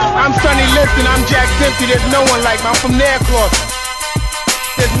I'm Sonny Liston, I'm Jack Dempsey, there's no one like me. I'm from Nairclaw.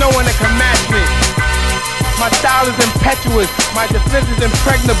 There's no one that can match me. My style is impetuous, my defense is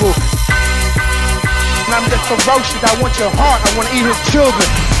impregnable. And I'm just ferocious, I want your heart, I want to eat his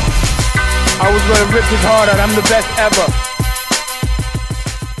children. I was gonna rip his heart out, I'm the best ever.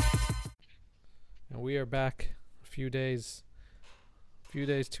 And we are back a few days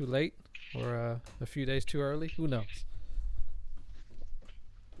too late, or a few days too early, who knows?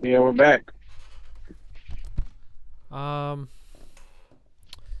 Yeah, we're back.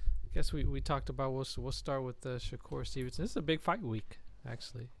 Guess we talked about we'll start with Shakur Stevenson. This is a big fight week,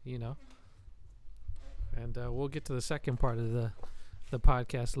 actually, and we'll get to the second part of the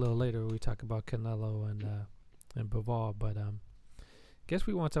podcast a little later where we talk about Canelo and Bivol, but guess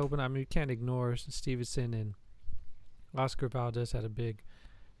we want to open. I mean, we can't ignore Stevenson and Oscar Valdez had a big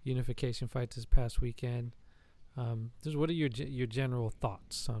unification fight this past weekend. What are your general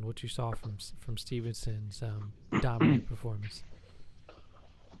thoughts on what you saw from Stevenson's dominant performance?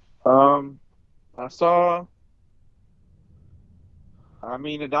 I saw,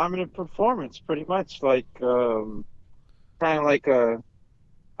 a dominant performance, pretty much like, kind of like a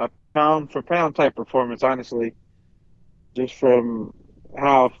pound for pound type performance, honestly, just from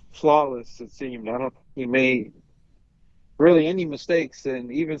how flawless it seemed. I don't think he made really any mistakes,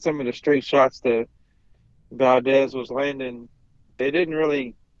 and even some of the straight shots that Valdez was landing, they didn't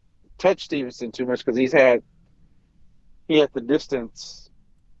really touch Stevenson too much because he had the distance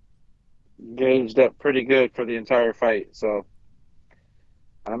gauged up pretty good for the entire fight. So,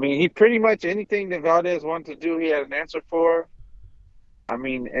 he pretty much anything that Valdez wanted to do, he had an answer for.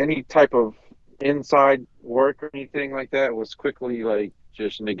 Any type of inside work or anything like that was quickly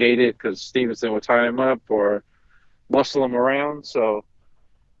just negated because Stevenson would tie him up or muscle him around. So,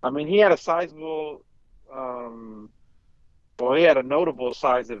 he had a sizable, he had a notable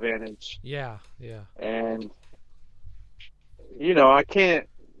size advantage. Yeah. And, I can't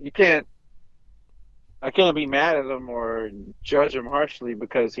be mad at him or judge him harshly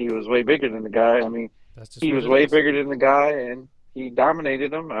because he was way bigger than the guy. He was way bigger than the guy, and he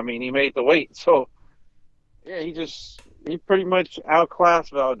dominated him. He made the weight. So, yeah, he pretty much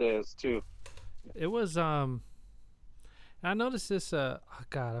outclassed Valdez, too. It was, I noticed this, I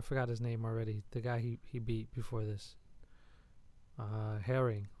forgot his name already. The guy he beat before this.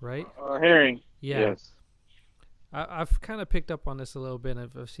 Herring, right? Herring. Yeah. Yes. I've kind of picked up on this a little bit.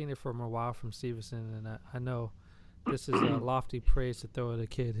 I've seen it for a while from Stevenson, and I know this is a lofty praise to throw at a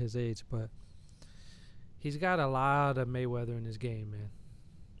kid his age, but he's got a lot of Mayweather in his game, man.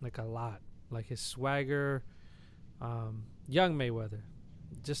 Like a lot. Like his swagger, young Mayweather.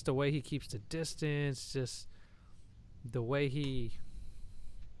 Just the way he keeps the distance, just the way he...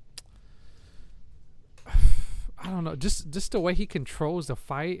 I don't know, just the way he controls the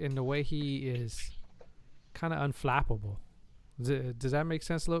fight and the way he is... kind of unflappable. Does that make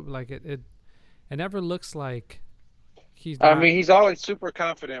sense? Like it never looks like he's not, he's always super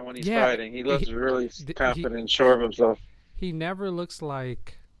confident when he's fighting. He looks really confident and sure of himself. He never looks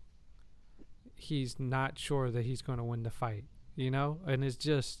like he's not sure that he's going to win the fight, and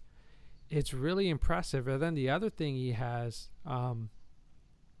it's really impressive. And then the other thing he has,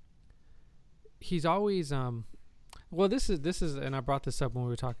 he's always this is and I brought this up when we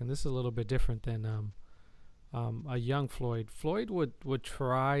were talking, this is a little bit different than a young Floyd. Floyd would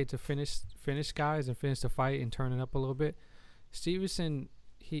try to finish guys and finish the fight and turn it up a little bit. Stevenson,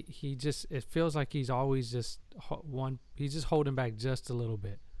 he just, it feels like he's always he's just holding back just a little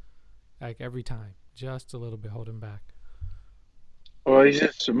bit, like every time, just a little bit holding back. Well,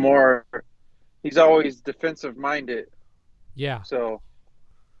 he's always defensive minded. Yeah. So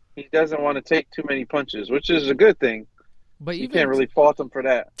he doesn't want to take too many punches, which is a good thing. But you can't really fault him for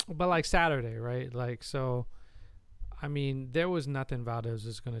that. But like Saturday, right? There was nothing Valdez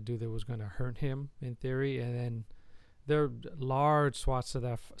was going to do that was going to hurt him in theory, and then there are large swaths of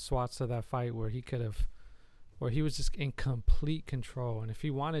that fight where he was just in complete control, and if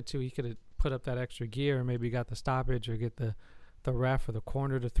he wanted to, he could have put up that extra gear and maybe got the stoppage or get the ref or the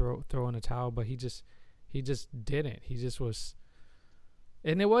corner to throw in a towel, but he just didn't. He just was.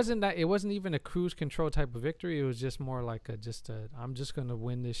 And it wasn't even a cruise control type of victory. It was just more like I'm just going to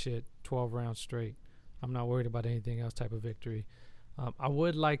win this shit 12 rounds straight. I'm not worried about anything else type of victory. I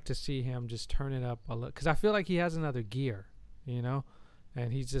would like to see him just turn it up a little, because I feel like he has another gear,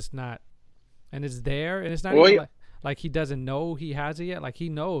 and he's just not, and it's there, and it's not even like he doesn't know he has it yet. Like he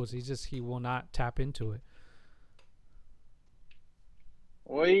knows, he will not tap into it.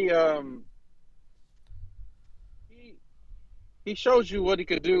 Well, he shows you what he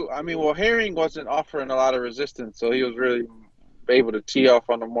could do. Herring wasn't offering a lot of resistance, so he was really able to tee off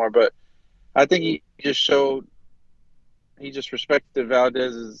on him more. But I think he just respected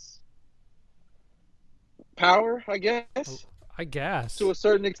Valdez's power, I guess, I guess. to a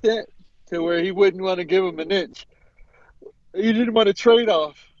certain extent, to where he wouldn't want to give him an inch. He didn't want to trade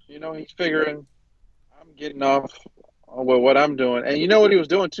off. He's figuring, I'm getting off with what I'm doing. And you know what he was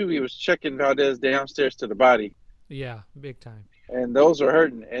doing, too? He was checking Valdez downstairs to the body. Yeah, big time. And those are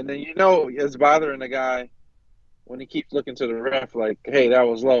hurting. And then, it's bothering the guy when he keeps looking to the ref like, hey, that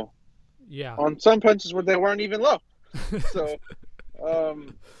was low. Yeah. On some punches where they weren't even low. So,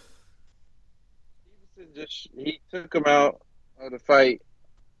 he took him out of the fight.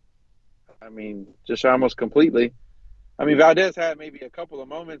 I mean, just almost completely. I mean, Valdez had maybe a couple of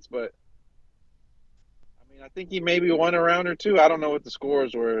moments, but I mean, I think he maybe won a round or two. I don't know what the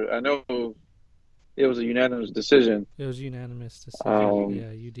scores were. I know it was a unanimous decision. It was unanimous decision.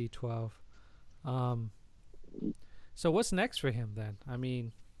 Yeah, UD 12. So what's next for him then? I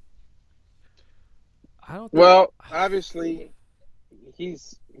mean, I don't. Well, obviously,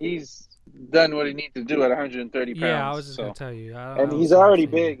 he's done what he needs to do at 130 pounds. Yeah, I was just gonna tell you. And he's already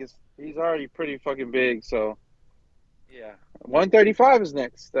big. He's already pretty fucking big. So, yeah, 135 is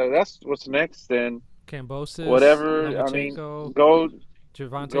next. So that's what's next. Then Kambosos, whatever. I mean, go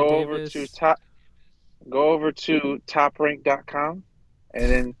over to toprank.com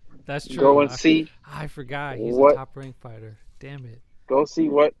and then that's true. Go and see. I forgot he's a top rank fighter. Damn it. Go see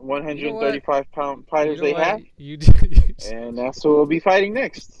what 135-pound fighters they have. And that's who we'll be fighting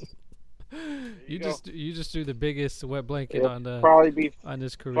next. You just threw the biggest wet blanket on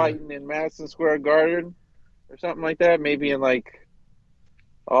his career. Fighting in Madison Square Garden or something like that, maybe in like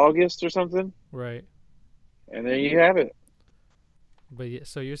August or something. Right. And there you have it. But yeah,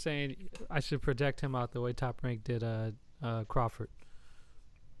 so you're saying I should project him out the way Top Rank did Crawford?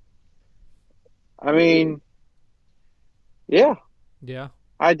 I mean, yeah. Yeah.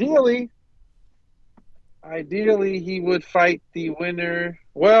 Ideally, he would fight the winner.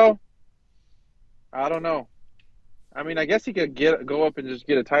 Well, I don't know. I mean, I guess he could go up and just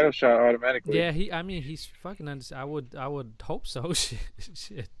get a title shot automatically. Yeah, he's fucking I would hope so.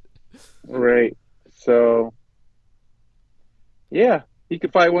 Shit. Right. So, yeah, he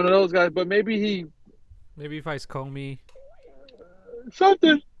could fight one of those guys, but maybe he fights Comey.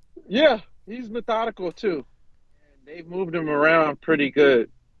 Something. Yeah, he's methodical too. And they've moved him around pretty good.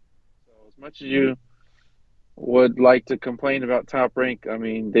 So as much as you would like to complain about Top Rank, I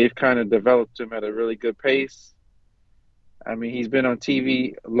mean, they've kind of developed him at a really good pace. I mean, he's been on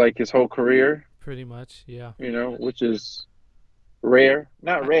TV like his whole career. Pretty much, yeah. Which is rare.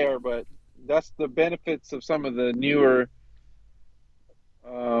 Not rare, but that's the benefits of some of the newer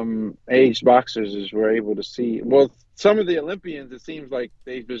aged boxers is we're able to see. Well, some of the Olympians, it seems like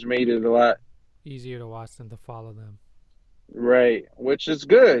they've just made it a lot easier to watch than to follow them. Right, which is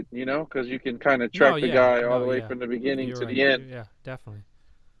good, because you can kind of track the guy all the way from the beginning to the end. Yeah, definitely.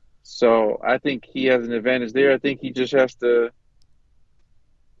 So I think he has an advantage there. I think he just has to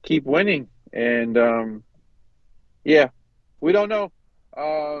keep winning. And, yeah, we don't know.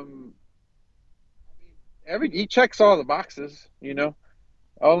 He checks all the boxes,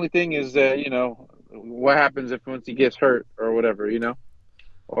 Only thing is that, what happens once he gets hurt or whatever,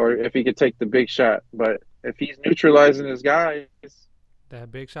 or if he could take the big shot. But if he's neutralizing his guys,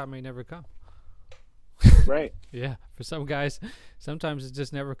 that big shot may never come. Right. Yeah, for some guys, sometimes it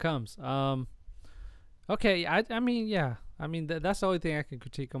just never comes. Okay, I mean, yeah. I mean, that's the only thing I can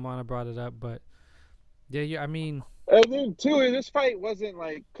critique him on. I brought it up, but yeah, I mean. And then, too, this fight wasn't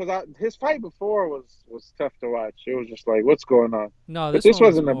like, because his fight before was tough to watch. It was just like, what's going on? No, this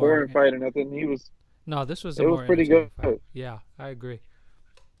wasn't a boring fight or nothing. No, this was it was pretty good. Fight. Yeah, I agree.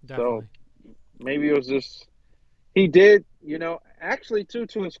 Definitely. So, maybe it was just, he did, actually, too,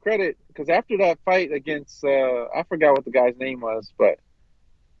 to his credit, because after that fight against, I forgot what the guy's name was, but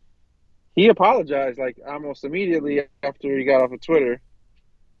he apologized, like, almost immediately after he got off of Twitter,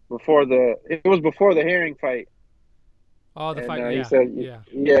 it was before the Herring fight. Oh, the fight, he said, yeah,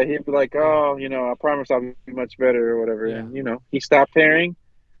 he'd be like, oh, I promise I'll be much better or whatever. Yeah. And, he stopped Herring.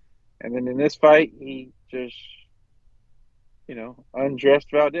 And then in this fight, he just, undressed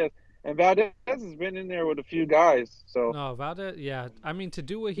Valdez. And Valdez has been in there with a few guys. So no, Valdez, yeah. I mean, to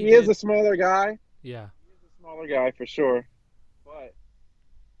do what he did. He is a smaller guy. Yeah. He is a smaller guy for sure. But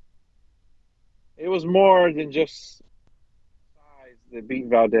it was more than just size that beat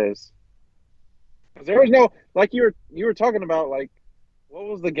Valdez. Because there was no, like you were talking about, like, what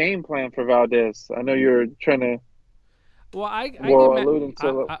was the game plan for Valdez? I know you were trying to. Well, I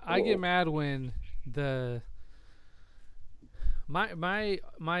get mad when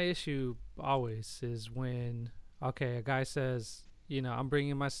my issue always is when okay, a guy says, I'm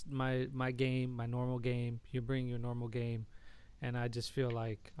bringing my game, my normal game. You bring your normal game, and I just feel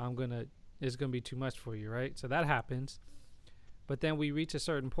like it's gonna be too much for you, right? So that happens. But then we reach a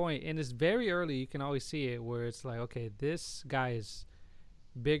certain point, and it's very early. You can always see it where it's like, okay, this guy is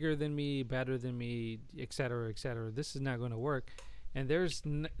bigger than me, better than me, et cetera, et cetera. This is not going to work. And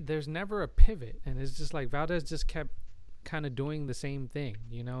there's never a pivot. And it's just like Valdez just kept kind of doing the same thing,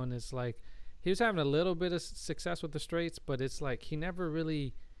 and it's like he was having a little bit of success with the straights, but it's like he never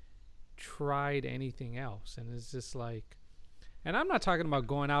really tried anything else. And it's just like, and I'm not talking about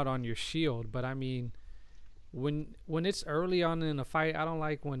going out on your shield, but I mean, when it's early on in a fight, I don't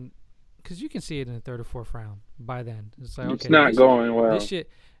like when, because you can see it in the third or fourth round. By then, it's like, okay, it's not going well. This shit,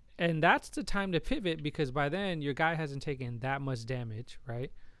 and that's the time to pivot, because by then your guy hasn't taken that much damage,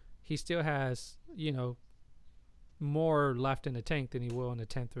 right? He still has, more left in the tank than he will in the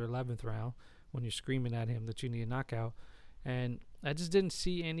 10th or 11th round when you're screaming at him that you need a knockout. And I just didn't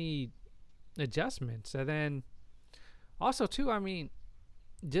see any adjustments. And then also too, I mean,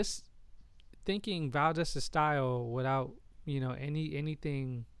 just thinking Valdez's style without,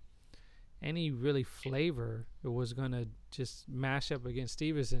 any really flavor, it was gonna just mash up against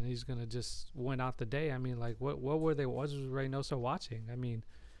Stevenson. He's gonna just win out the day. I mean, like, what were they? What was Reynoso watching? I mean,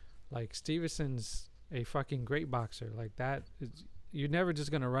 like, Stevenson's a fucking great boxer. Like that, you're never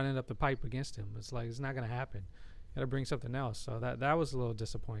just gonna run it up the pipe against him. It's like, it's not gonna happen. You gotta bring something else. So that was a little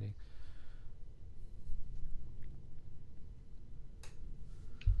disappointing.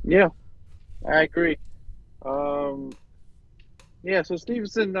 Yeah, I agree. Yeah, so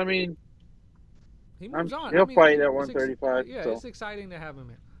Stevenson, I mean, he moves on. He'll fight at 135. Yeah, so. It's exciting to have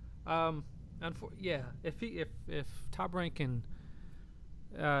him in. If Top Rank can,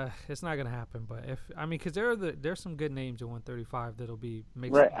 it's not gonna happen. But because there's some good names at 135 that'll be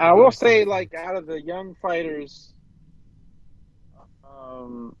right. I will say, like, out of the young fighters,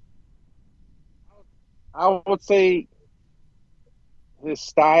 I would say his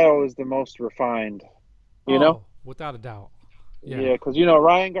style is the most refined. You know, without a doubt. Yeah, because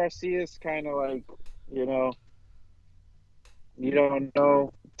Ryan Garcia is kind of like, you don't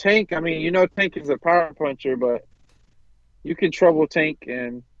know Tank. I mean, Tank is a power puncher, but you can trouble Tank,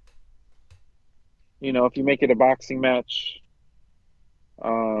 and if you make it a boxing match.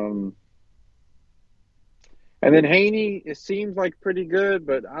 And then Haney, it seems like pretty good,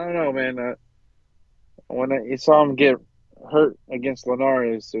 but I don't know, man. When I saw him get hurt against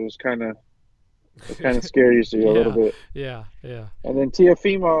Linares, it kind of scares you a little bit. Yeah. And then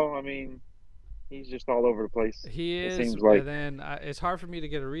Teofimo, I mean, he's just all over the place. He is. It seems like. And then it's hard for me to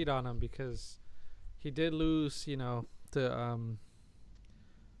get a read on him because he did lose, to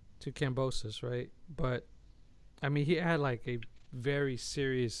Kambosos, right? But I mean, he had like a very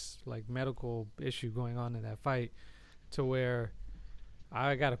serious like medical issue going on in that fight, to where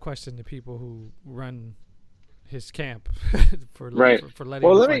I got to question the people who run his camp for letting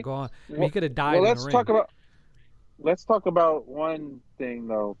the fight go on. I mean, he could have died. Well, in the ring. Let's talk about one thing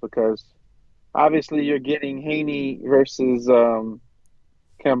though, because obviously you're getting Haney versus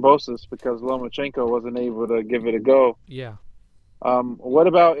Kambosos because Lomachenko wasn't able to give it a go. Yeah. What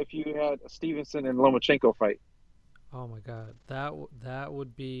about if you had a Stevenson and Lomachenko fight? Oh my God, that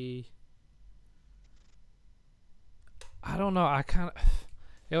would be. I don't know.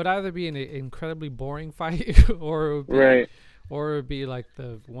 It would either be an incredibly boring fight, or it would be, or it would be like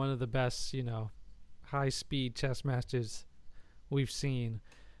one of the best, high speed chess matches we've seen.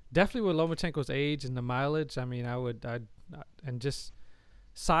 Definitely with Lomachenko's age and the mileage. I mean, and just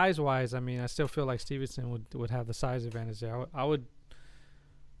size wise, I mean, I still feel like Stevenson would have the size advantage there.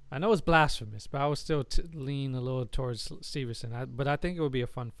 I know it's blasphemous, but I would still lean a little towards Stevenson. But I think it would be a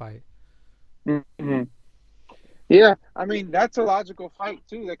fun fight. Mm-hmm. Yeah, I mean, that's a logical fight,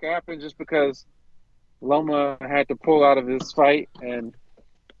 too, that could happen just because Loma had to pull out of his fight.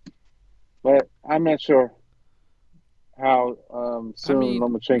 But I'm not sure how soon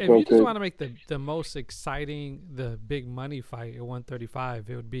Lomachenko could. If you just want to make the most exciting, the big money fight at 135,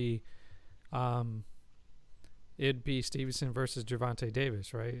 it would be it'd be Stevenson versus Gervonta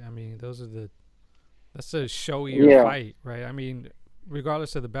Davis, right? I mean, that's a showier fight, right? I mean,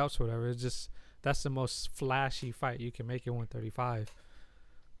 regardless of the belts or whatever, it's just that's the most flashy fight you can make at 135.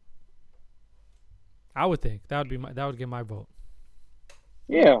 I would think that would get my vote.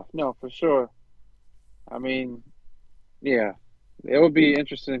 Yeah, no, for sure. I mean, yeah, it would be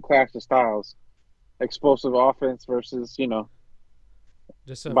interesting in clash of styles, explosive offense versus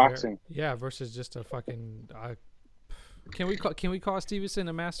just boxing. Versus just a fucking. Can we call Stevenson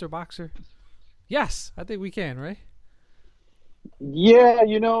a master boxer? Yes, I think we can, right? Yeah,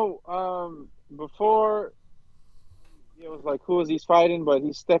 before it was like who was he's fighting, but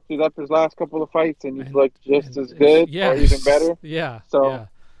he stepped it up his last couple of fights, and he's and looked just as it's, good yeah, or even better. yeah, So yeah.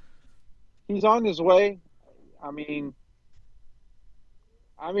 he's on his way. I mean,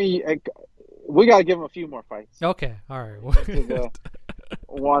 I mean, we gotta give him a few more fights Okay, all to right. the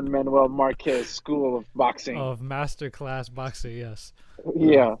Juan Manuel Marquez School of Boxing. Of master class boxer, yes.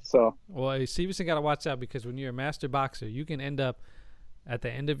 Yeah, so Well, Stevenson got to watch out because when you're a master boxer, you can end up at the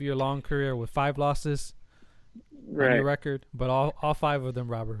end of your long career with 5 losses on your right, record, but all 5 of them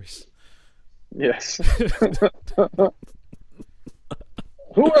robberies. yes.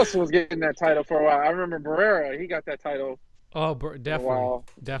 Who else was getting that title for a while? I remember Barrera. He got that title Oh, for a definitely, while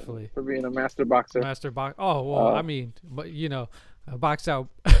definitely. for being a master boxer. Master box. Oh well, Uh, I mean, but a box out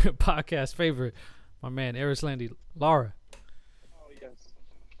podcast favorite, my man Erislandy Lara. oh yes,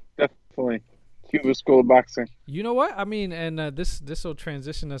 definitely. Cuba School of Boxing. You know what? I mean, and this will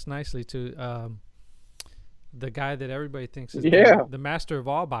transition us nicely to the guy that everybody thinks is Yeah. the master of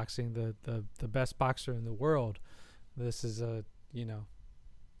all boxing, the best boxer in the world. This is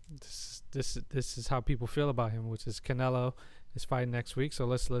this is how people feel about him, which is Canelo is fighting next week. So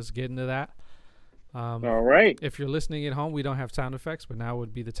let's get into that. All right. If you're listening at home, we don't have sound effects, but now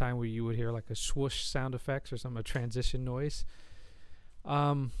would be the time where you would hear like a swoosh sound effects or some a transition noise.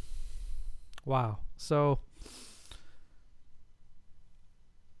 Wow. So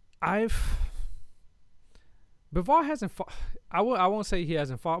Bivol hasn't fought. I won't say he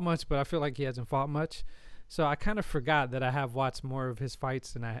hasn't fought much, but I feel like he hasn't fought much. So I kind of forgot that I have watched more of his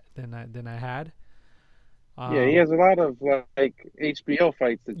fights than I had. Yeah, he has a lot of like HBO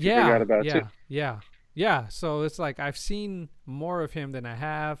fights that you forgot about too. Yeah. So it's like I've seen more of him than I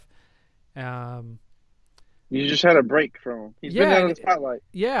have. You just had a break from him. He's been out of the spotlight.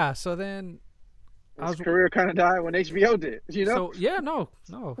 Yeah. So then His career kind of died when HBO did. You know. So yeah, no.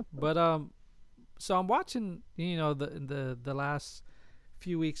 But so I'm watching. The last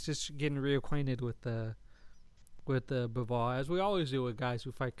few weeks, just getting reacquainted with the Bivol, as we always do with guys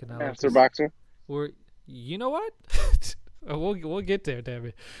who fight Canelo. Master boxer. You know what? we'll get there,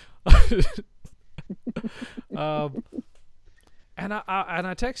 damn it. And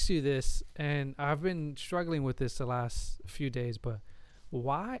I text you this, and I've been struggling with this the last few days. But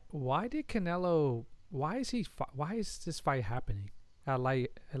why did Canelo? Why is this fight happening at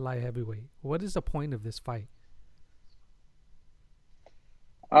light heavyweight? What is the point of this fight?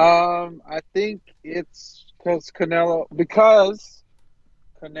 I think it's because Canelo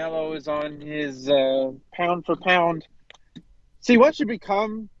is on his pound for pound. See, once you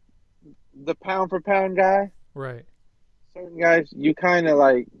become the pound for pound guy, Right. certain guys, you kind of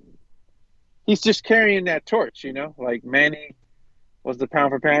like, he's just carrying that torch, like Manny was the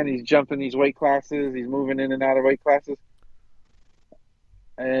pound for pound. He's jumping these weight classes. He's moving in and out of weight classes.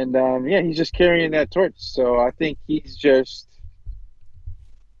 And yeah, he's just carrying that torch. So I think he's just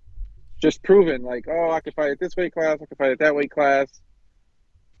proven like, oh, I can fight at this weight class. I can fight at that weight class.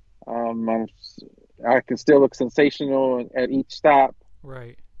 I can still look sensational at each stop.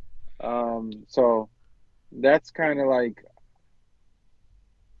 Right. So that's kind of like,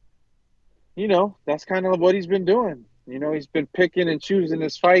 that's kind of what he's been doing. He's been picking and choosing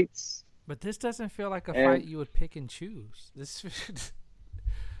his fights. But this doesn't feel like a fight you would pick and choose. This.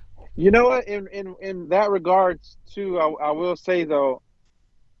 You know what? In that regards too, I will say though,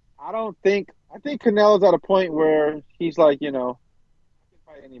 I think Canelo's at a point where he's like, I can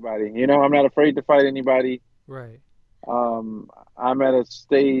fight anybody. I'm not afraid to fight anybody. Right. I'm at a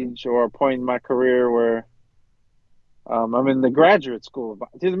stage or a point in my career where I'm in the graduate school.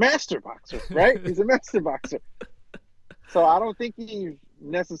 He's a master boxer, right? He's a master boxer. So I don't think he's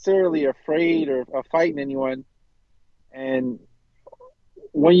necessarily afraid of fighting anyone. And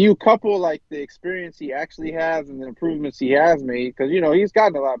when you couple like the experience he actually has and the improvements he has made, because he's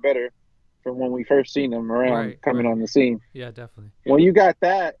gotten a lot better from when we first seen him around coming on the scene. Yeah, definitely. When you got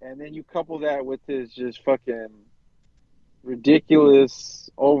that, and then you couple that with his just fucking ridiculous,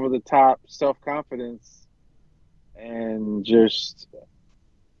 over the top self confidence and just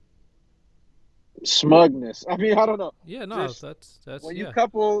smugness. I mean, I don't know. Yeah, no, Just that's when you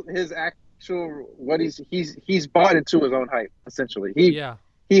couple his actual what he's bought into his own hype, essentially.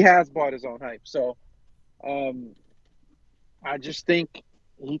 He has bought his own hype. So I just think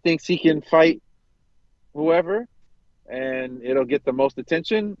he thinks he can fight whoever and it'll get the most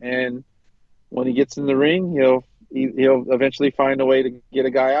attention, and when he gets in the ring, he'll eventually find a way to get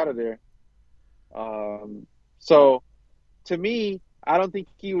a guy out of there. So to me, I don't think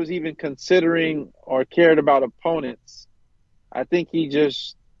he was even considering or cared about opponents. I think he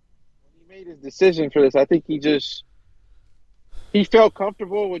just, when he made his decision for this, I think he felt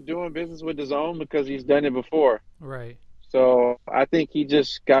comfortable with doing business with DAZN because he's done it before. Right. So I think he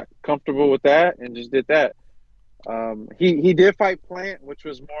just got comfortable with that and just did that. He did fight Plant, which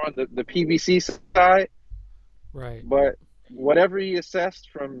was more on the PBC side, Right. but whatever he assessed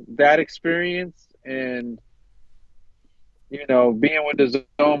from that experience and being with the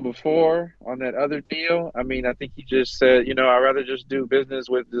zone before on that other deal, I mean, I think he just said, I'd rather just do business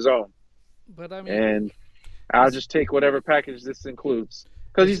with the zone But I mean, and I'll it's just take whatever package this includes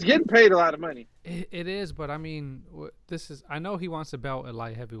because it's he's getting paid a lot of money. it is. But I mean, this is. I know he wants a belt at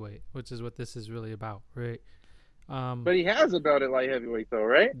light heavyweight, which is what this is really about, right? But he has a belt at light heavyweight, though,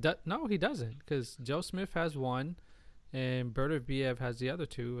 right? No, he doesn't, because Joe Smith has one, and Bertov has the other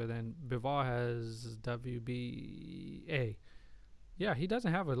two, and then Bivol has WBA. Yeah, he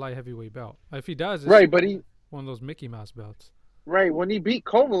doesn't have a light heavyweight belt. If he does, it's Right, but he one of those Mickey Mouse belts. right when he beat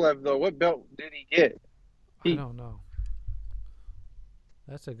Kovalev, though, what belt did he get? I don't know.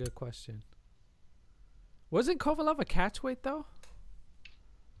 That's a good question. Wasn't Kovalev a catchweight though?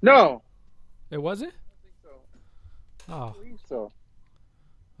 No, It wasn't. I don't think so. I Oh, believe so.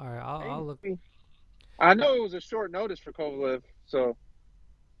 all right. I'll look. Maybe. I know it was a short notice for Kovalev, so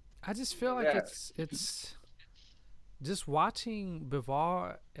I just feel like Yeah. it's just watching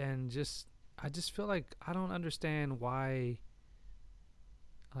Bivol and I just feel like I don't understand why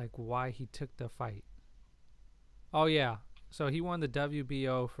he took the fight. Oh yeah, so he won the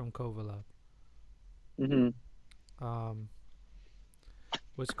WBO from Kovalev. hmm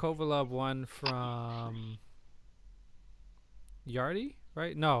Which Kovalev won from Yardy,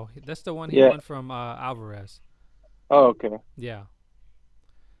 right? No, that's the one he Yeah. won from Alvarez. Oh, okay. Yeah,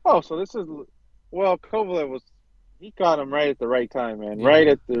 Oh, so this is Kovalev he caught him right at the right time, man. yeah. Right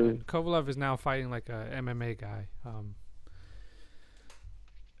at the And Kovalev is now fighting like a MMA guy.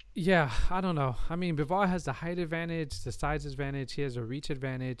 Yeah, I don't know. I mean, Bivol has the height advantage, the size advantage. He has a reach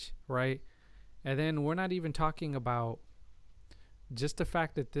advantage, right? And then we're not even talking about just the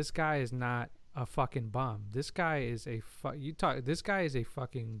fact that this guy is not a fucking bum. This guy is This guy is a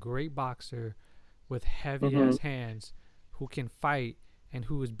fucking great boxer with heavy ass hands who can fight and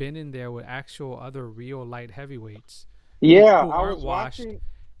who has been in there with actual other real light heavyweights. Yeah, who I aren't was washed watching.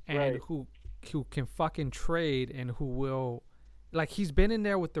 and Right. who can fucking trade and who will, like, he's been in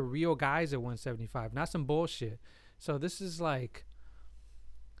there with the real guys at 175, not some bullshit. So this is like,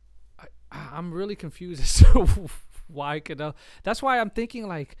 I'm really confused as to why Canelo. That's why I'm thinking,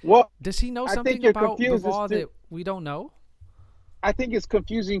 like, Well, does he know I think something you're about confused as Bivol to- that we don't know? I think it's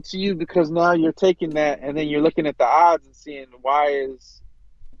confusing to you because now you're taking that and then you're looking at the odds and seeing why is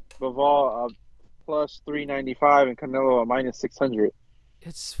Bivol a plus 395 and Canelo a minus 600.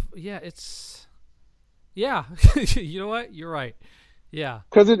 Yeah. You know what? You're right. Yeah.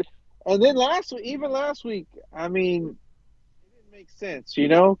 And then even last week, I mean, it didn't make sense,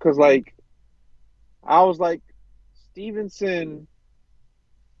 because like I was like Stevenson.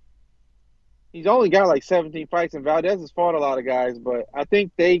 He's only got like 17 fights, and Valdez has fought a lot of guys, but I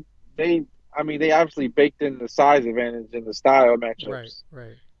think they obviously baked in the size advantage and the style matchups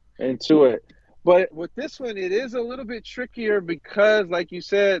Right. into it. But with this one, it is a little bit trickier because, like you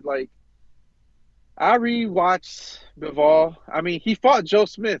said, like I rewatched Bivol. I mean, he fought Joe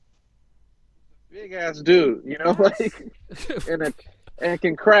Smith, big ass dude, like and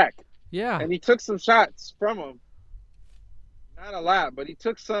can crack. Yeah. And he took some shots from him. Not a lot, but he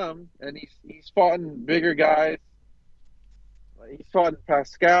took some, and he's fought in bigger guys. Like, he's fought in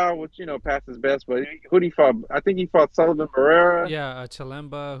Pascal, which past his best. But who'd he fought? I think he fought Sullivan Barrera. Yeah,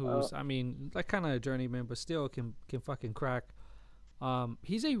 Chilemba, who's I mean, like kind of a journeyman, but still can fucking crack.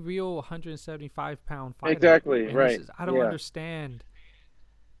 He's a real 175-pound fighter. Exactly, and right. I don't Yeah. understand.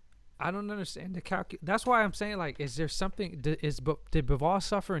 I don't understand the That's why I'm saying, like, is there something? Did Bivol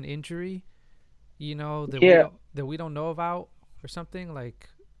suffer an injury? That we don't know about or something? Like,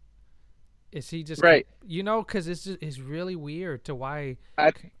 is he just Right? Because it's really weird to why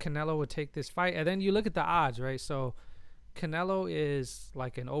Canelo would take this fight. And then you look at the odds, right? So Canelo is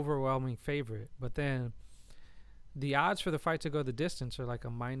like an overwhelming favorite, but then the odds for the fight to go the distance are like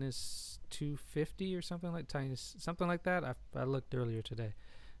a minus 250 or something like that. I looked earlier today.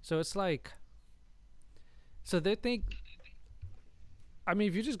 So it's like, so they think. I mean,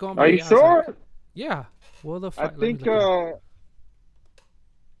 if you're just going by Are you the odds, sure? like, yeah. Will the I fight? let me think. look it up.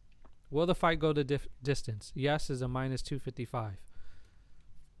 Will the fight go the distance? Yes is a minus 255.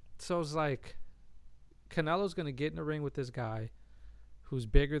 So it's like, Canelo's gonna get in the ring with this guy, who's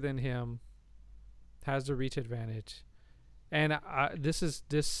bigger than him, has the reach advantage, and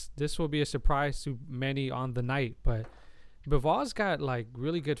this will be a surprise to many on the night. But Bivol's got like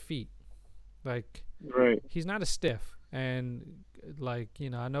really good feet, like Right. he's not a stiff, and like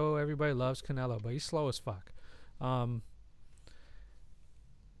I know everybody loves Canelo, but he's slow as fuck.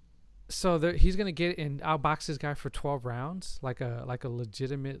 So he's gonna get and outbox this guy for 12 rounds, like a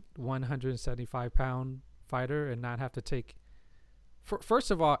legitimate 175-pound fighter, and not have to take.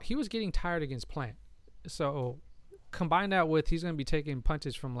 First of all, he was getting tired against Plant, so combine that with he's gonna be taking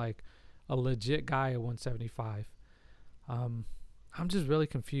punches from like a legit guy at 175. I'm just really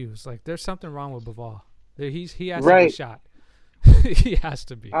confused. Like, there's something wrong with Bivol. He has to be shot. He has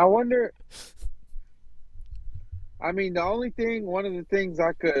to be. I wonder. I mean, one of the things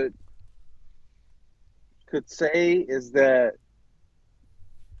I could say is that,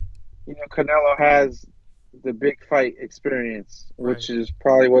 Canelo has the big fight experience, which is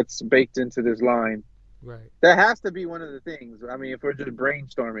probably what's baked into this line. Right. That has to be one of the things. I mean, if we're just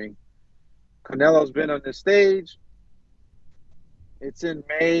brainstorming, Canelo's been on the stage. It's in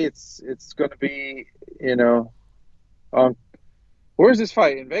May. It's going to be, where's this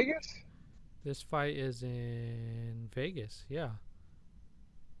fight? In Vegas? This fight is in Vegas, yeah.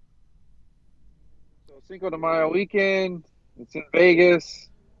 So Cinco de Mayo weekend. It's in Vegas.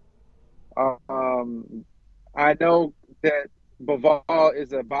 I know that Bivol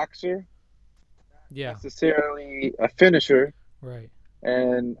is a boxer. Yeah. Not necessarily a finisher. Right.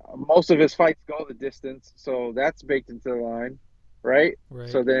 And most of his fights go the distance, so that's baked into the line, right? Right.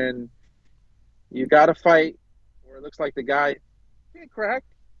 So then you got a fight where it looks like the guy can't crack.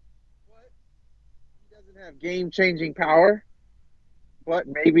 He doesn't have game-changing power, but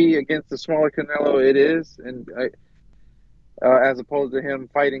maybe against the smaller Canelo it is, and as opposed to him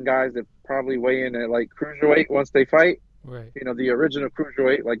fighting guys that probably weigh in at like cruiserweight once they fight. Right. The original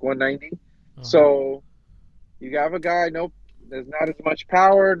cruiserweight, like 190. Uh-huh. So you have a guy, there's not as much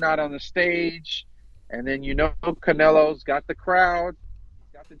power, not on the stage, and then Canelo's got the crowd,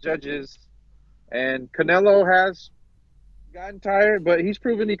 got the judges, and Canelo has gotten tired, but he's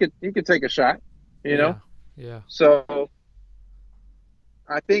proven he could take a shot, Yeah. So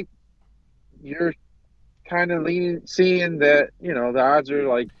I think you're kind of seeing that, the odds are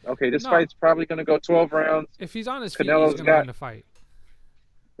like, okay, this fight's probably going to go 12 rounds. If he's on his feet, Canelo's he's going to win the fight.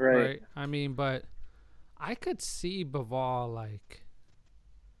 Right. I mean, but I could see Bivol, like,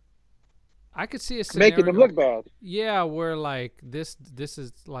 I could see a scenario making him look bad. Yeah, where like this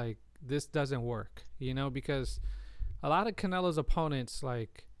is like this doesn't work, because a lot of Canelo's opponents,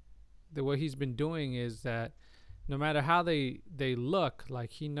 like what he's been doing is that no matter how they look,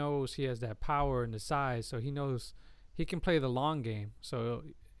 like he knows he has that power and the size, so he knows he can play the long game. So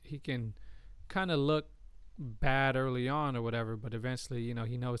he can kind of look bad early on or whatever, but eventually,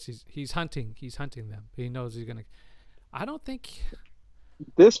 he knows he's hunting them. He knows he's gonna. I don't think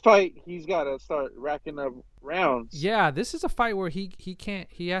this fight he's got to start racking up rounds. Yeah, this is a fight where he can't.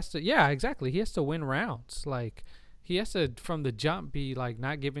 He has to. Yeah, exactly. He has to win rounds. Like he has to from the jump be like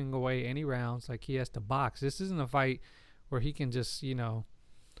not giving away any rounds. Like he has to box. This isn't a fight where he can just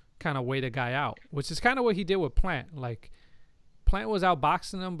kind of wait a guy out, which is kind of what he did with Plant. Like. Plant was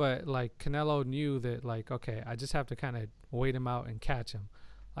outboxing him, but like Canelo knew that, like, okay, I just have to kind of wait him out and catch him.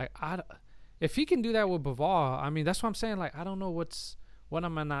 Like, if he can do that with Bivol, I mean, that's what I'm saying. Like, I don't know what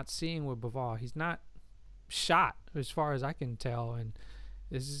am I not seeing with Bivol. He's not shot as far as I can tell, and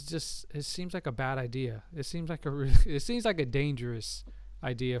this is just it seems like a bad idea. It seems like a dangerous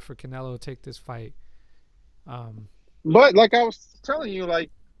idea for Canelo to take this fight. But like I was telling you, like,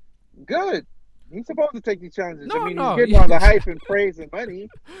 good. He's supposed to take these challenges. No, he's getting all the hype and praise and money.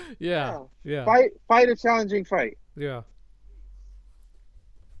 Yeah. Fight a challenging fight. Yeah.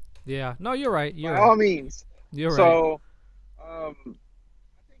 No, you're right. By all means. You're right. So, I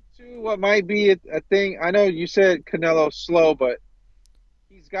think too, what might be a thing. I know you said Canelo's slow, but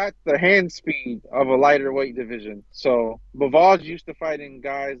he's got the hand speed of a lighter weight division. So Bivol's used to fighting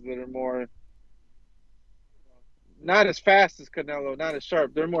guys that are more. Not as fast as Canelo, not as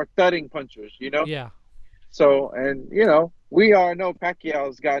sharp. They're more thudding punchers, Yeah. So, and, we all know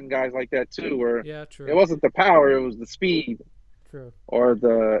Pacquiao's gotten guys like that too, where true. it wasn't the power, it was the speed. True. Or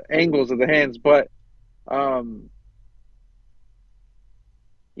the angles of the hands. But,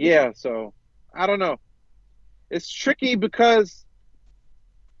 so, I don't know. It's tricky because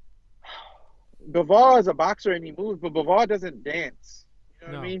Bivol is a boxer and he moves, but Bivol doesn't dance. You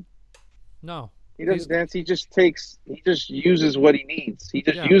know what I mean? No. He doesn't dance. He just uses what he needs. He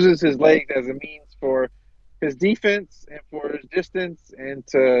just uses his legs as a means for his defense and for his distance and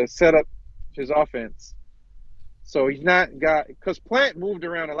to set up his offense. So he's not because Plant moved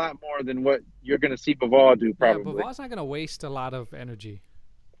around a lot more than what you're going to see Bivol do probably. Yeah, Bivol's not going to waste a lot of energy.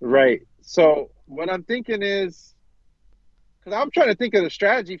 Right. So what I'm thinking is, because I'm trying to think of the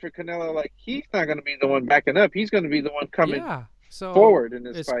strategy for Canelo, like he's not going to be the one backing up. He's going to be the one coming forward in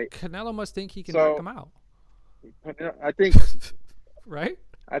this fight. Canelo must think he can knock him out. I think right?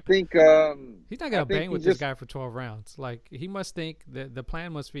 I think He's not I gonna think bang he with this just guy for 12 rounds. Like he must think that the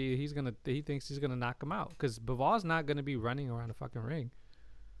plan must be he thinks he's gonna knock him out because Bival's not gonna be running around the fucking ring.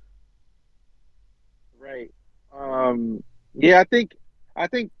 right. Yeah, I think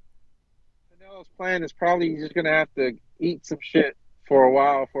Canelo's plan is probably he's just gonna have to eat some shit for a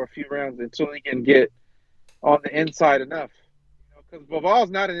while, for a few rounds, until he can get on the inside enough. Because Bival's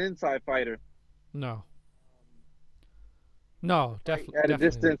not an inside fighter. No, no, Fight at a definitely not.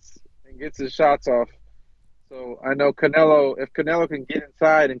 distance and gets his shots off. So I know Canelo, if Canelo can get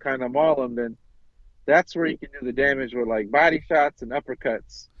inside and kind of maul him, then that's where he can do the damage with like body shots and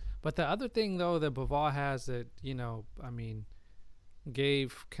uppercuts. But the other thing though that Bival has that I mean,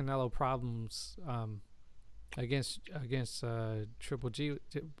 gave Canelo problems against Triple G.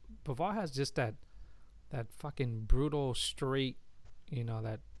 Bival has just that fucking brutal straight,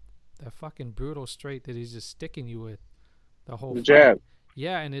 that fucking brutal straight that he's just sticking you with the whole The fight. jab.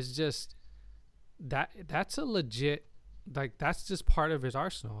 Yeah, and it's just that's a legit, like that's just part of his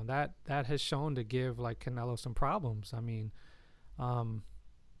arsenal. And that has shown to give like Canelo some problems. I mean, um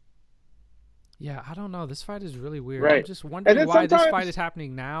yeah, I don't know. This fight is really weird. I'm Right. just And wondering then why this fight sometimes, is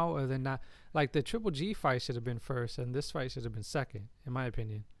happening now, or than not. Like the Triple G fight should have been first, and this fight should have been second, in my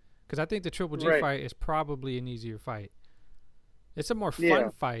opinion. Because I think the Triple G right. fight is probably an easier fight. It's a more Yeah.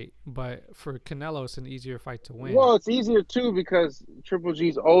 fun fight, but for Canelo, it's an easier fight to win. Well, it's easier too because Triple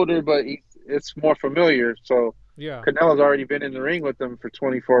G's older, but it's more familiar. So Yeah, Canelo's already been in the ring with them for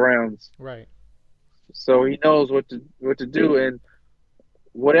 24 rounds, right. so he knows what to do. And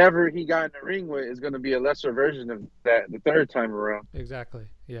whatever he got in the ring with is going to be a lesser version of that the third time around, Exactly.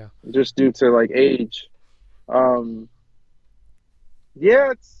 Yeah. just due to like age. Um,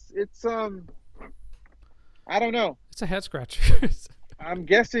 yeah, it's I don't know. It's a head scratcher. I'm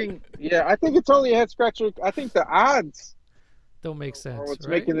guessing. Yeah, I think it's only a head scratcher. I think the odds Don't make are sense, what's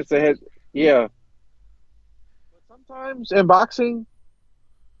right? making this a head. Yeah, but sometimes in boxing,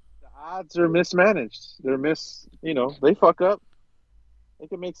 the odds are mismanaged. They fuck up. They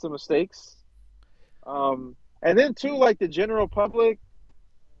can make some mistakes. And then too, like the general public,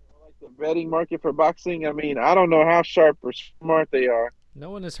 like the betting market for boxing. I mean, I don't know how sharp or smart they are, No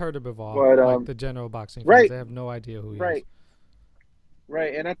one has heard of Bivol, but like the general boxing fans. right, They have no idea who he is. right,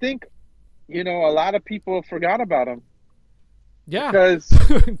 right. And I think a lot of people forgot about him Yeah, because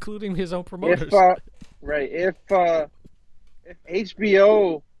including his own if promoters. right, if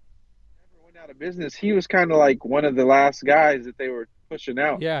HBO never went out of business, he was kind of like one of the last guys that they were pushing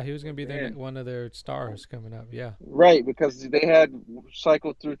out. Yeah, he was going to be Man. one of their stars coming up. Yeah. Right, because they had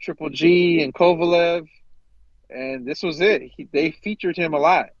cycled through Triple G and Kovalev, and this was it. They featured him a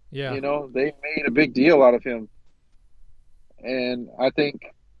lot. Yeah. They made a big deal out of him, and I think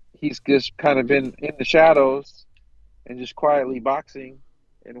he's just kind of been in the shadows and just quietly boxing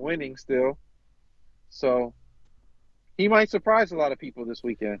and winning still. So he might surprise a lot of people this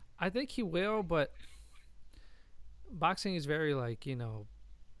weekend. I think he will, but boxing is very like, you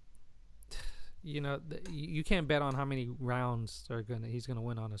can't bet on how many rounds he's gonna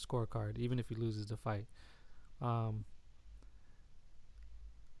win on a scorecard, even if he loses the fight.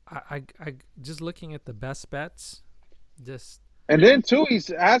 I just looking at the best bets, just And then too, he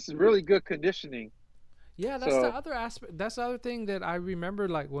has really good conditioning. yeah, that's the So other aspect. That's the other thing that I remember,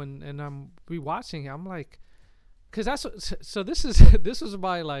 like when and I'm rewatching. I'm like, because so this is this is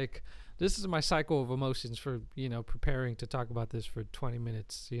my cycle of emotions for preparing to talk about this for 20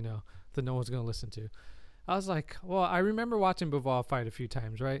 minutes. That no one's gonna listen to. I was like, well, I remember watching Bivol fight a few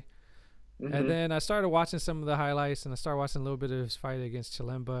times, right? And then I started watching some of the highlights, and I started watching a little bit of his fight against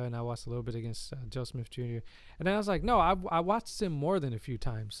Chilemba, and I watched a little bit against Joe Smith Jr. And then I was like, no, I watched him more than a few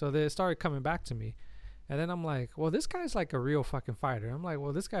times. So they started coming back to me. And then I'm like, well, this guy's like a real fucking fighter. I'm like,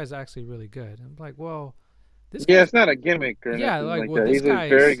 well, this guy's actually really good. I'm like, well, this yeah, guy's it's not a gimmick or Yeah, anything like, like well, that. this He's a guy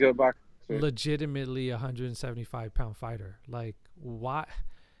very is good boxer. legitimately a 175-pound fighter. Like, why?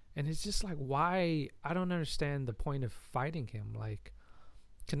 And it's just like, why? I don't understand the point of fighting him. Like,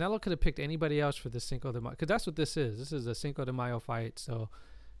 Canelo could have picked anybody else for the Cinco de Mayo, because that's what this is. This is a Cinco de Mayo fight, so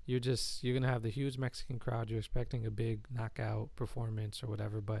you're gonna have the huge Mexican crowd. You're expecting a big knockout performance or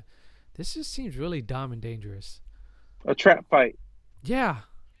whatever, but this just seems really dumb and dangerous. A trap fight. Yeah,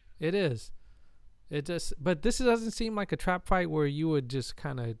 it is. But this doesn't seem like a trap fight where you would just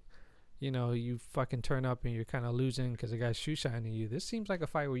kind of, you fucking turn up and you're kind of losing because the guy's shoe shining you. This seems like a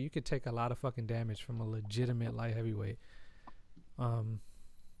fight where you could take a lot of fucking damage from a legitimate light heavyweight.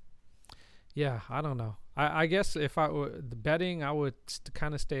 Yeah, I don't know. I guess if I were the betting, I would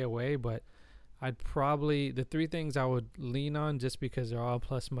kind of stay away, but I'd probably, the three things I would lean on just because they're all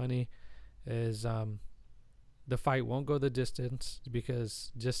plus money is the fight won't go the distance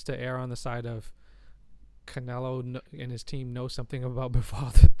because just to err on the side of Canelo and his team know something about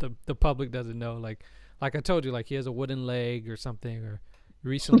Bivol that the public doesn't know. Like I told you, like he has a wooden leg or something, or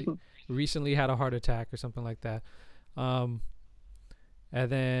recently had a heart attack or something like that. And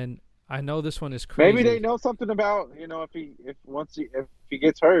then I know this one is crazy. Maybe they know something about, if he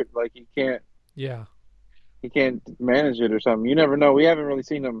gets hurt, like he can't manage it or something. You never know. We haven't really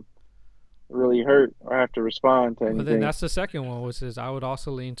seen him really hurt or have to respond to anything. But then that's the second one, which is I would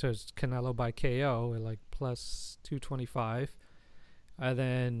also lean towards Canelo by KO at like plus 225. And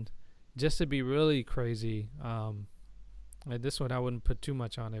then just to be really crazy, like this one I wouldn't put too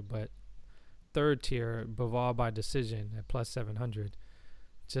much on it, but third tier, Bivol by decision at plus 700.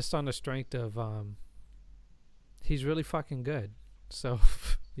 Just on the strength of he's really fucking good. So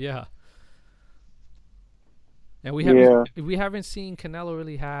yeah. And we haven't seen Canelo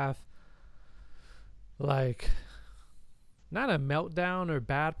really have like not a meltdown or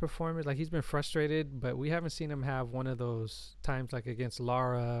bad performance. Like he's been frustrated, but we haven't seen him have one of those times like against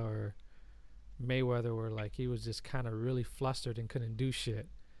Lara or Mayweather where like he was just kind of really flustered and couldn't do shit.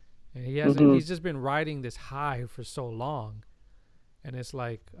 And he's just been riding this high for so long. And it's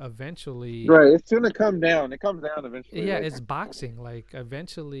like eventually right, it's gonna come down. It comes down eventually. Yeah, it's boxing. Like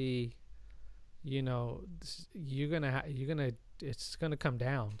eventually, it's gonna come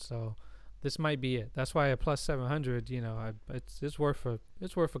down. So this might be it. That's why at plus 700, it's worth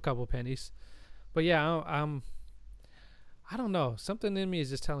a couple pennies. But yeah, I don't know. Something in me is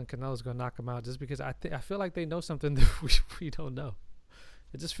just telling Canelo's gonna knock him out, just because I feel like they know something that we don't know.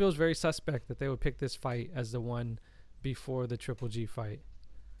 It just feels very suspect that they would pick this fight as the one before the Triple G fight.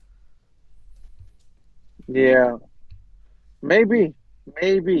 Yeah, maybe.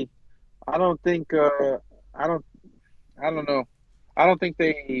 I don't think. I don't know. I don't think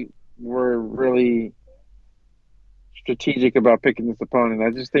they were really strategic about picking this opponent.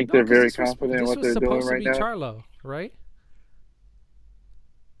 I just think they're very confident in what they're doing right now. This was supposed to be Charlo, right?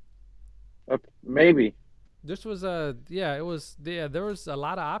 Maybe. This was there was a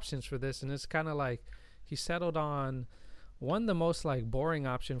lot of options for this, and it's kind of like he settled on the most like boring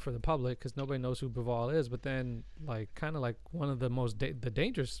option for the public because nobody knows who Bivol is, but then like kind of like one of the most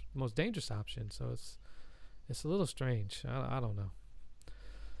dangerous options. So it's a little strange. I don't know.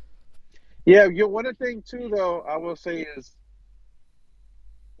 Yeah, one thing too though I will say is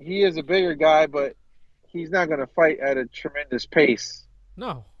he is a bigger guy, but he's not going to fight at a tremendous pace.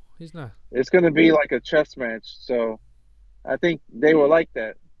 No, he's not. It's going to be like a chess match, so I think they will like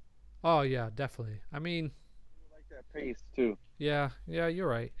that. Oh yeah, definitely. I mean, like that pace too. Yeah, you're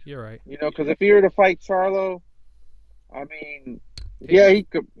right. Because if he were to fight Charlo, I mean,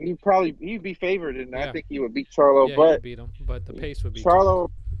 he'd be favored, and I think he would beat Charlo. Yeah, but he would beat him, but the pace would be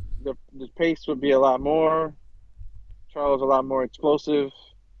Charlo. The pace would be a lot more. Charlo's a lot more explosive.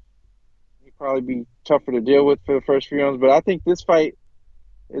 He'd probably be tougher to deal with for the first few rounds. But I think this fight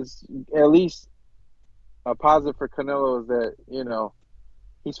is at least a positive for Canelo, is that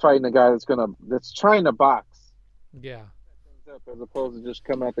he's fighting a guy that's trying to box. Yeah. As opposed to just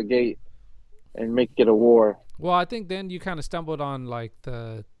come out the gate and make it a war. Well, I think then you kind of stumbled on like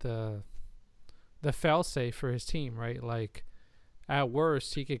the fail-safe for his team, right? Like at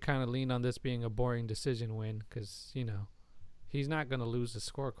worst, he could kind of lean on this being a boring decision win because, he's not going to lose the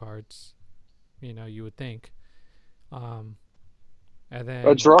scorecards, you would think. And then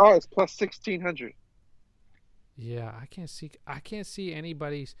a draw is plus 1,600. Yeah, I can't see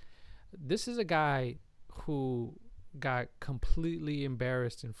anybody's. This is a guy who got completely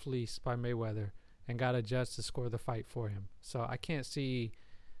embarrassed and fleeced by Mayweather and got a judge to score the fight for him. So I can't see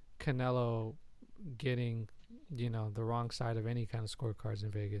Canelo getting, the wrong side of any kind of scorecards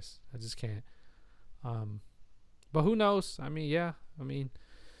in Vegas. I just can't. But who knows? I mean,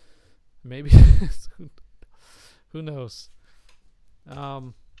 maybe. Who knows?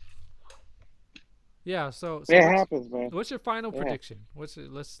 Yeah. So it happens, man. What's your final prediction?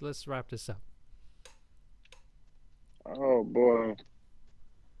 Let's wrap this up. Oh boy.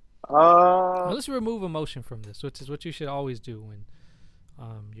 Let's remove emotion from this, which is what you should always do when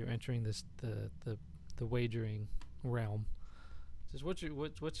you're entering the wagering realm. Just what's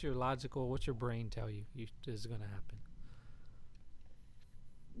your logical? What's your brain tell you is going to happen?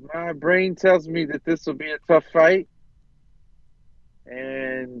 My brain tells me that this will be a tough fight,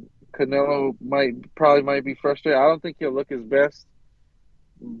 and Canelo might be frustrated. I don't think he'll look his best,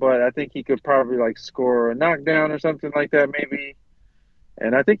 but I think he could probably like score a knockdown or something like that, maybe.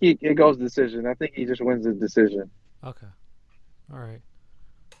 And I think it goes decision. I think he just wins the decision. Okay. All right.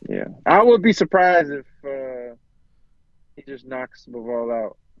 Yeah, I would be surprised if he just knocks Bivol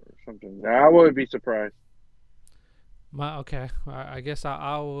out or something. I would be surprised. Okay. I guess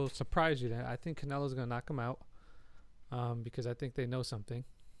I will surprise you then. I think Canelo's gonna knock him out. Because I think they know something,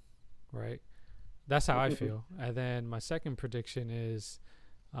 right? That's how I feel. And then my second prediction is,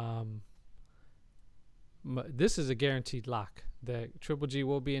 this is a guaranteed lock that Triple G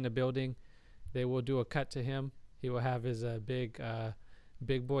will be in the building. They will do a cut to him. He will have his big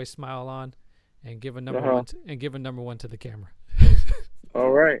boy smile on, and give a number one number one to the camera.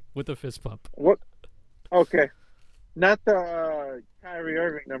 All right. With a fist pump. What? Okay. Not the Kyrie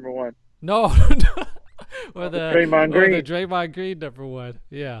Irving number one. No. Or the Draymond Green. Or the Draymond Green number one.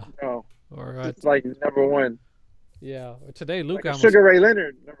 Yeah. No. Or it's like number one. Yeah. Today, Luke like Sugar Ray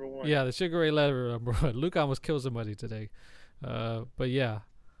Leonard number one. Yeah, the Sugar Ray Leonard number one. Luke almost killed somebody today. But yeah.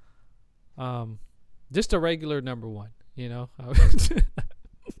 Just a regular number one, you know.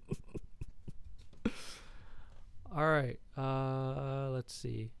 All right. Let's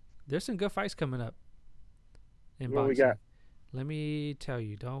see. There's some good fights coming up in boxing. What we got? Let me tell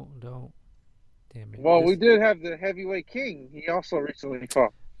you. Don't. Damn it. Well, we did have the heavyweight king. He also recently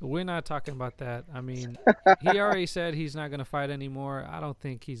fought. We're not talking about that. I mean, he already said he's not going to fight anymore. I don't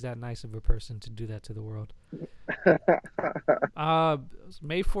think he's that nice of a person to do that to the world.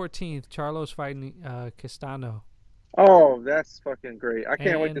 May 14th, Charlo's fighting Castano. Oh, that's fucking great! I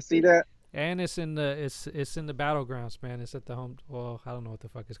can't wait to see that. And it's in the battlegrounds, man. It's at the home. Well, I don't know what the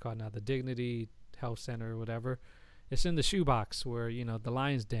fuck it's called now. The Dignity Health Center or whatever. It's in the shoebox where the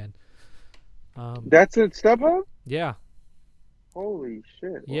Lion's Den. That's at StubHub? Yeah. Holy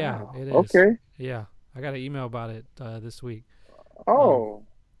shit. Yeah, wow. it is. Okay. Yeah. I got an email about it this week. Oh.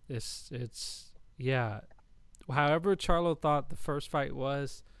 It's yeah. However Charlo thought the first fight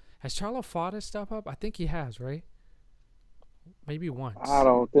was, has Charlo fought at StubHub? I think he has, right? Maybe once. I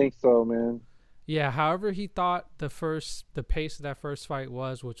don't think so, man. Yeah, however he thought the pace of that first fight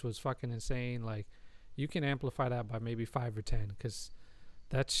was, which was fucking insane, like you can amplify that by maybe 5 or 10 cuz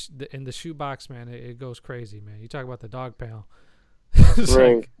that's in the shoebox, man. It goes crazy, man. You talk about the dog pound.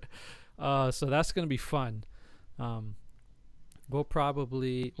 Right. So that's gonna be fun. We'll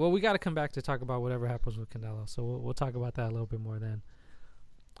probably we got to come back to talk about whatever happens with Canelo. So we'll talk about that a little bit more then.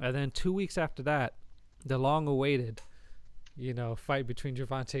 And then 2 weeks after that, the long-awaited, fight between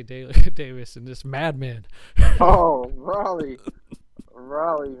Gervonta Davis and this madman. Oh, Raleigh,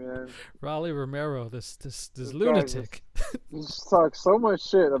 man. Raleigh Romero, this lunatic. He talks so much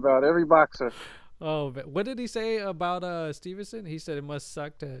shit about every boxer. Oh, but what did he say about Stevenson? He said it must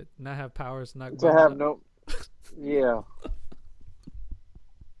suck to not have powers, not to have no. Yeah.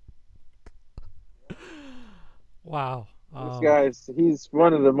 Wow. He's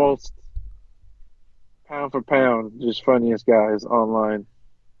one of the most pound for pound, just funniest guys online.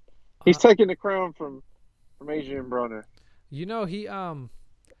 He's taking the crown from Adrian Broner. He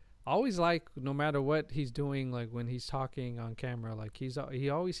always, like, no matter what he's doing, like when he's talking on camera, like he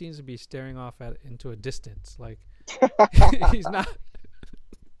always seems to be staring off into a distance, like he's not.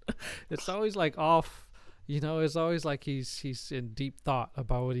 It's always like off, it's always like he's in deep thought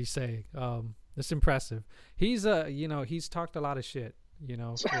about what he's saying. It's impressive. He's he's talked a lot of shit,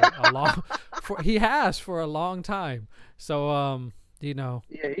 for a long time. So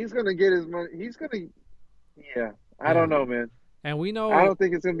Yeah, he's gonna get his money. I don't know, man. And we know, I don't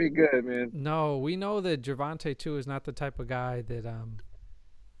think it's gonna be good, man. No, we know that Gervonta too is not the type of guy that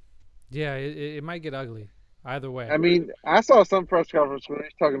it might get ugly either way. I mean, I saw some press conference where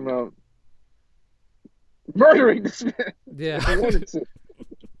he's talking about murdering this man. Yeah. If he wanted to.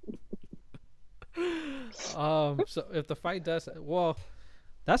 So if the fight does,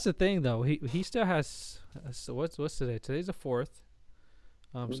 that's the thing though. He still has. So what's today? Today's the 4th.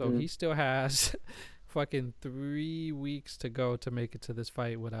 So he still has fucking 3 weeks to go to make it to this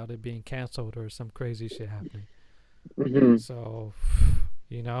fight without it being canceled or some crazy shit happening. So,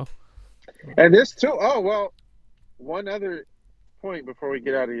 And this too. Oh well. One other point before we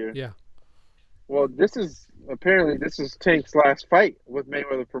get out of here. Yeah. Well, this is Tank's last fight with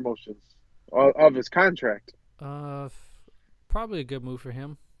Mayweather Promotions of his contract. Probably a good move for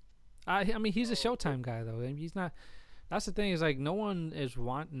him. I mean, he's a Showtime guy though. I mean, he's not. That's the thing, is like no one is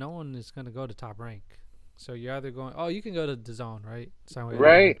going to go to Top Rank. So you're either going. Oh, you can go to DAZN, right?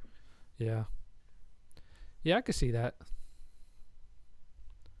 Right. Yeah. Yeah, I could see that.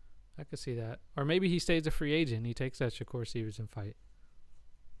 Or maybe he stays a free agent. He takes that Shakur Stevenson fight.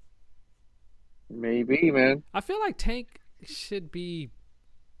 Maybe, man. I feel like Tank should be,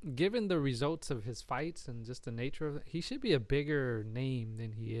 given the results of his fights and just the nature of it, he should be a bigger name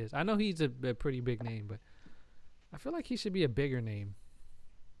than he is. I know he's a pretty big name, but I feel like he should be a bigger name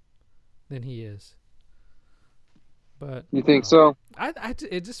than he is. But You I think don't know. so?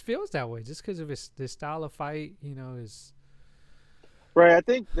 It just feels that way, just because of his style of fight. Is Right. I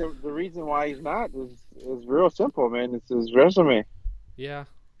think the reason why he's not is real simple, man. It's his resume. yeah,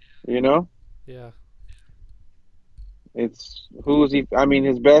 You know, yeah, it's who is he? I mean,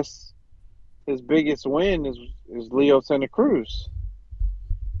 his biggest win is Leo Santa Cruz,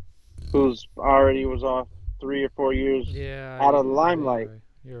 who's already was off 3 or 4 years yeah, out of the yeah. You're limelight. right.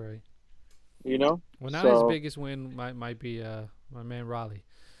 You're right. You know, Well, now his so biggest win might be my man Raleigh,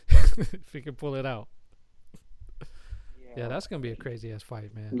 if he can pull it out. Yeah, that's gonna be a crazy ass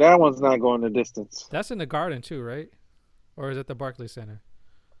fight, man. that one's not going the distance. That's in the Garden too, right? Or is it the Barclays Center?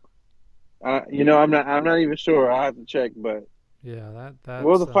 I'm not even sure. I have to check, but Yeah,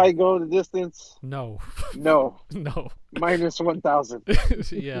 will that's the fight go the distance? no, No, no. minus 1,000.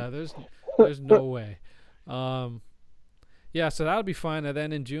 Yeah, there's no way. Yeah, so that'll be fun. And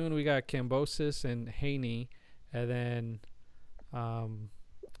then in June we got Kambosos and Haney, and then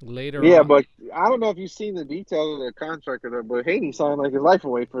later Yeah, on but I don't know if you've seen the details of their contract or that, but Haney signed like his life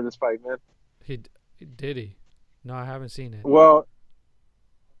away for this fight, man. did he? No, I haven't seen it. Well,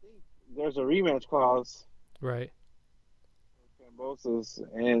 I think there's a rematch clause Right. for Kambosos,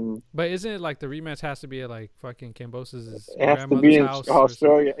 and But isn't it like the rematch has to be at like fucking Kambosos' it has to grandmother's be in house or something?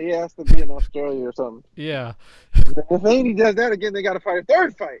 Australia. Yeah, it has to be in Australia or something. Yeah. If Haney does that again, they got to fight a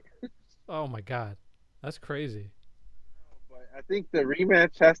third fight. Oh my god, that's crazy. But I think the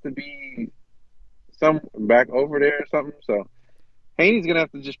rematch has to be some back over there or something. So Haney's gonna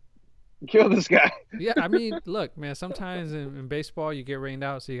have to just kill this guy. Yeah, I mean, look, man. Sometimes in baseball you get rained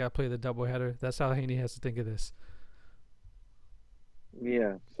out, so you got to play the doubleheader. That's how Haney has to think of this.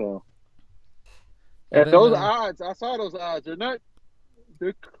 Yeah. So And at then, those odds, I saw those odds. They're not.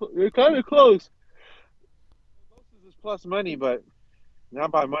 They're kind of close. Kambosos is plus money, but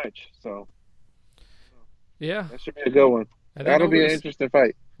not by much. So yeah, that should be a good one. and then That'll over be an the, interesting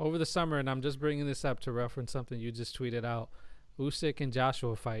fight. over the summer, and I'm just bringing this up to reference something you just tweeted out. Usyk and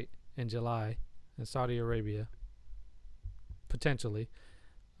Joshua fight in July in Saudi Arabia. Potentially.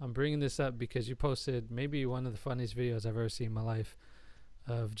 I'm bringing this up because you posted maybe one of the funniest videos I've ever seen in my life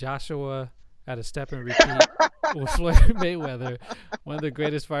of Joshua at a step and repeat with Floyd Mayweather, one of the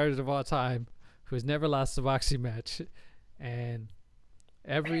greatest fighters of all time, who has never lost a boxing match. And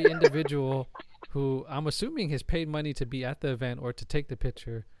every individual who I'm assuming has paid money to be at the event or to take the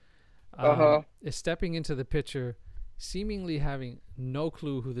picture is stepping into the picture seemingly having no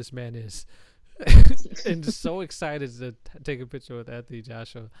clue who this man is. And just so excited to take a picture with Anthony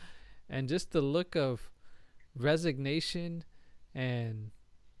Joshua, and just the look of resignation and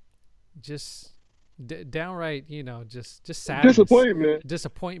just downright, just sadness,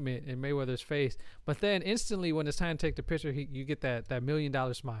 disappointment in Mayweather's face. But then instantly, when it's time to take the picture, you get that $1 million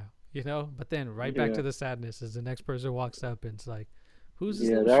smile, But then right back to the sadness as the next person walks up and it's like, "Who's this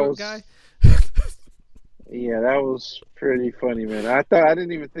little short guy?" Yeah, that was pretty funny, man. I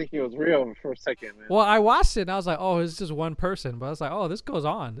didn't even think it was real for a second, man. Well, I watched it and I was like, "Oh, it's just one person," but I was like, "Oh, this goes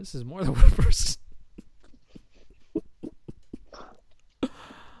on. This is more than one person."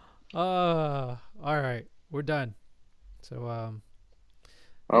 All right, we're done. So,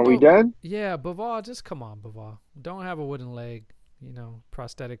 Are we done? Yeah, Bivol, just come on, Bivol. Don't have a wooden leg,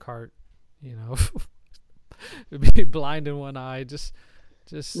 prosthetic heart, be blind in one eye. Just.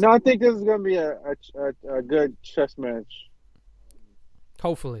 No, I think this is gonna be a good chess match.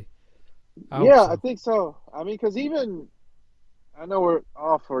 Hopefully. I think so. I mean, because even I know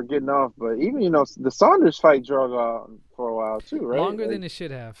we're getting off, but even the Saunders fight drug on for a while too, right? Longer than it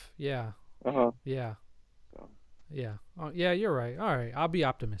should have. Yeah. Uh-huh. Yeah. Yeah. Yeah, you're right. All right, I'll be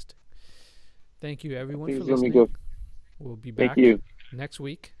optimistic. Thank you, everyone, for listening. Good. We'll be back next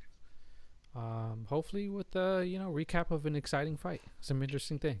week. Hopefully with recap of an exciting fight, some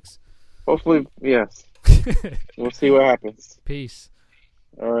interesting things. Hopefully, yes. We'll see what happens. Peace.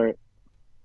 All right.